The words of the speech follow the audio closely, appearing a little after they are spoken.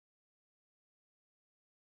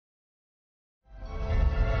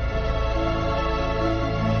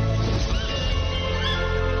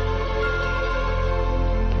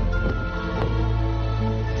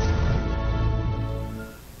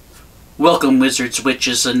Welcome, wizards,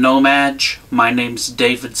 witches, and nomads. My name's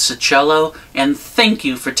David Syczylo, and thank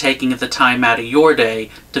you for taking the time out of your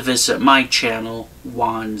day to visit my channel,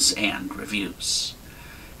 Wands and Reviews.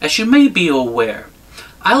 As you may be aware,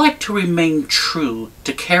 I like to remain true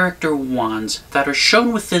to character wands that are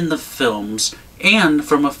shown within the films and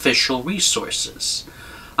from official resources.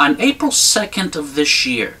 On April 2nd of this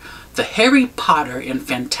year, the Harry Potter and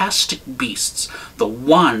Fantastic Beasts, the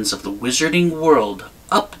Wands of the Wizarding World,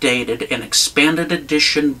 updated and expanded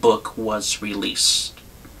edition book was released.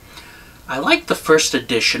 I like the first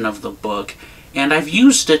edition of the book, and I've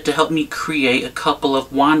used it to help me create a couple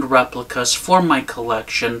of wand replicas for my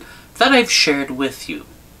collection that I've shared with you.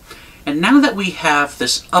 And now that we have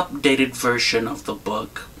this updated version of the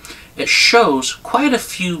book, it shows quite a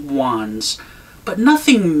few wands, but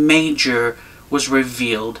nothing major was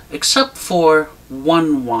revealed except for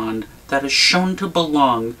one wand that is shown to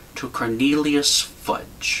belong to Cornelius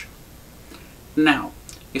Fudge. Now,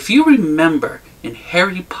 if you remember in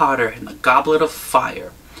Harry Potter and the Goblet of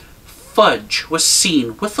Fire, Fudge was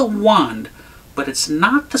seen with a wand, but it's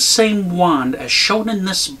not the same wand as shown in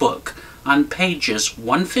this book on pages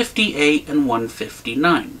 158 and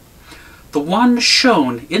 159. The wand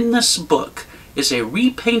shown in this book is a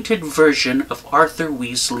repainted version of Arthur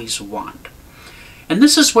Weasley's wand. And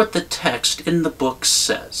this is what the text in the book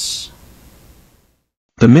says.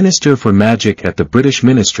 The Minister for Magic at the British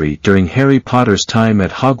Ministry during Harry Potter's time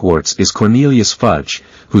at Hogwarts is Cornelius Fudge,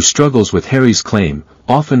 who struggles with Harry's claim,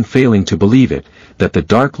 often failing to believe it, that the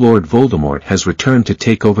Dark Lord Voldemort has returned to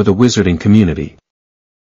take over the wizarding community.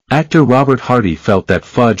 Actor Robert Hardy felt that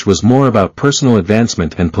Fudge was more about personal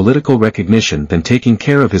advancement and political recognition than taking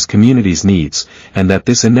care of his community's needs, and that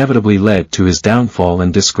this inevitably led to his downfall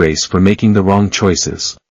and disgrace for making the wrong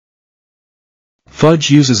choices.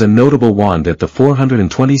 Fudge uses a notable wand at the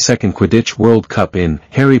 422nd Quidditch World Cup in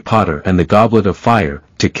Harry Potter and the Goblet of Fire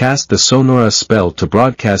to cast the Sonora spell to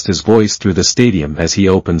broadcast his voice through the stadium as he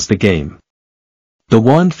opens the game. The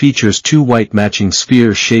wand features two white matching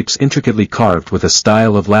sphere shapes intricately carved with a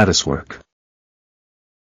style of latticework.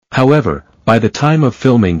 However, by the time of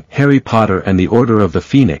filming Harry Potter and the Order of the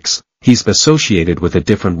Phoenix, he's associated with a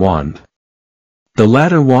different wand. The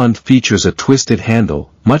latter wand features a twisted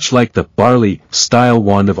handle, much like the Barley-style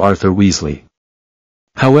wand of Arthur Weasley.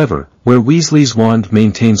 However, where Weasley's wand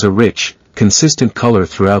maintains a rich, consistent color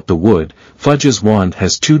throughout the wood, Fudge's wand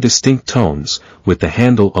has two distinct tones, with the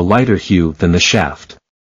handle a lighter hue than the shaft.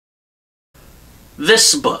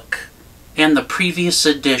 This book and the previous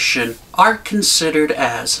edition are considered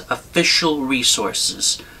as official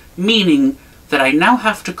resources, meaning that I now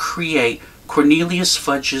have to create Cornelius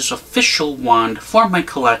Fudge's official wand for my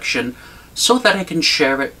collection so that I can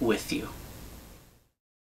share it with you.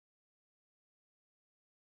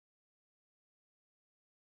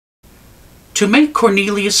 To make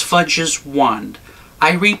Cornelius Fudge's wand,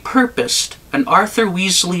 I repurposed an Arthur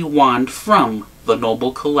Weasley wand from the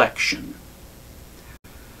Noble Collection.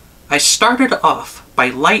 I started off by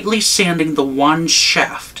lightly sanding the wand's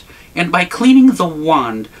shaft and by cleaning the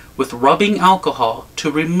wand with rubbing alcohol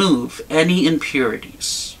to remove any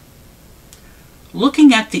impurities.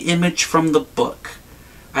 Looking at the image from the book,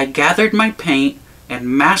 I gathered my paint and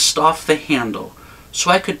masked off the handle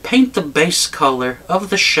so I could paint the base color of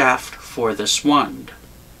the shaft for this wand.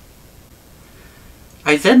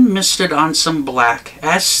 I then misted on some black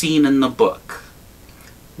as seen in the book.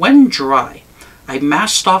 When dry, I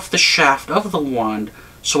masked off the shaft of the wand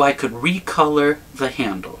so I could recolor the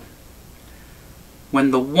handle.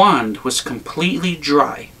 When the wand was completely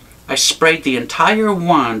dry, I sprayed the entire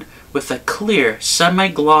wand with a clear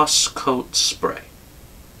semi-gloss coat spray.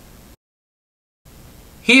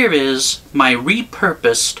 Here is my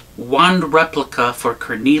repurposed wand replica for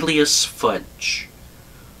Cornelius Fudge.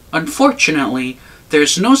 Unfortunately,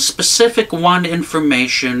 there's no specific wand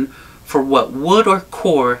information for what wood or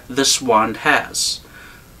core this wand has,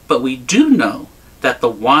 but we do know that the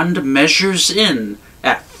wand measures in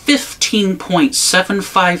at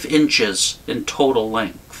 15.75 inches in total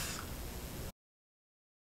length.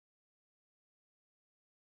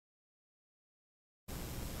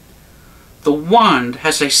 The wand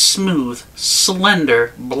has a smooth,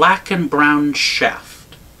 slender, black and brown shaft.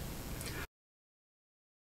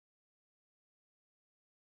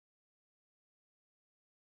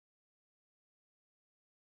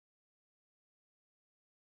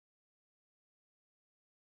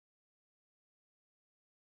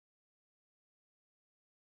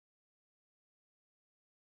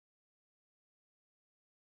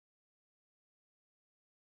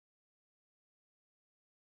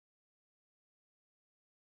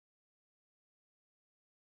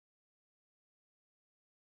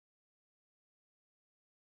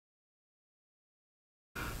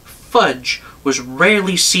 Fudge was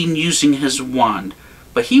rarely seen using his wand,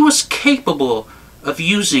 but he was capable of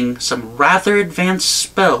using some rather advanced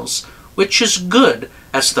spells, which is good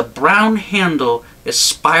as the brown handle is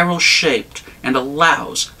spiral-shaped and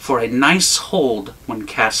allows for a nice hold when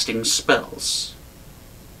casting spells.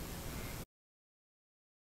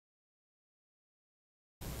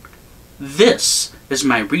 This is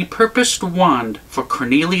my repurposed wand for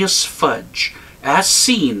Cornelius Fudge, as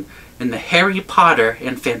seen in the Harry Potter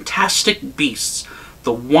and Fantastic Beasts,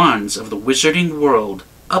 the Wands of the Wizarding World,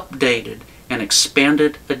 updated and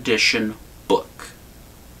expanded edition book.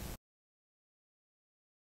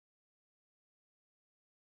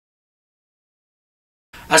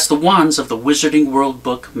 As the Wands of the Wizarding World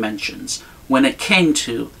book mentions, when it came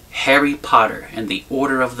to Harry Potter and the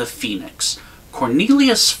Order of the Phoenix,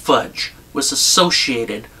 Cornelius Fudge was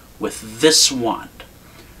associated with this wand.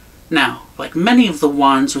 Now, like many of the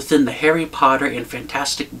wands within the Harry Potter and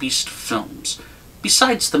Fantastic Beasts films,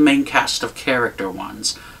 besides the main cast of character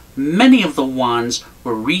wands, many of the wands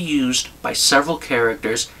were reused by several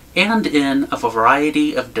characters and in a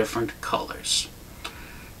variety of different colors.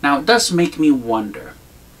 Now, it does make me wonder,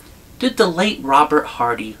 did the late Robert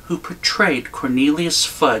Hardy, who portrayed Cornelius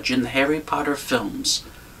Fudge in the Harry Potter films,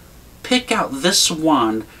 pick out this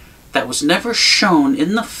wand that was never shown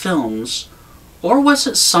in the films, or was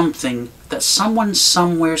it something that someone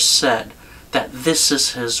somewhere said that this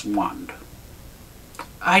is his wand?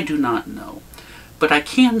 I do not know, but I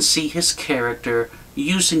can see his character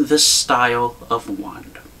using this style of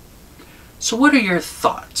wand. So what are your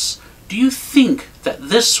thoughts? Do you think that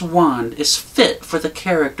this wand is fit for the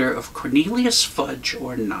character of Cornelius Fudge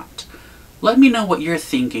or not? Let me know what you're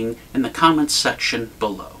thinking in the comments section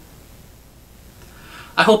below.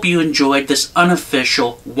 I hope you enjoyed this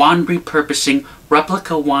unofficial wand repurposing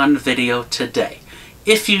replica wand video today.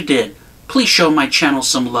 If you did, please show my channel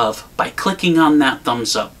some love by clicking on that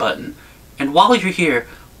thumbs up button. And while you're here,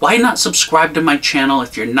 why not subscribe to my channel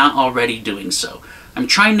if you're not already doing so? I'm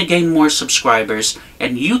trying to gain more subscribers,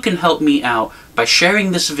 and you can help me out by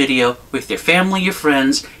sharing this video with your family, your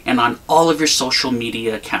friends, and on all of your social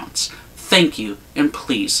media accounts. Thank you, and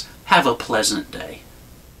please have a pleasant day.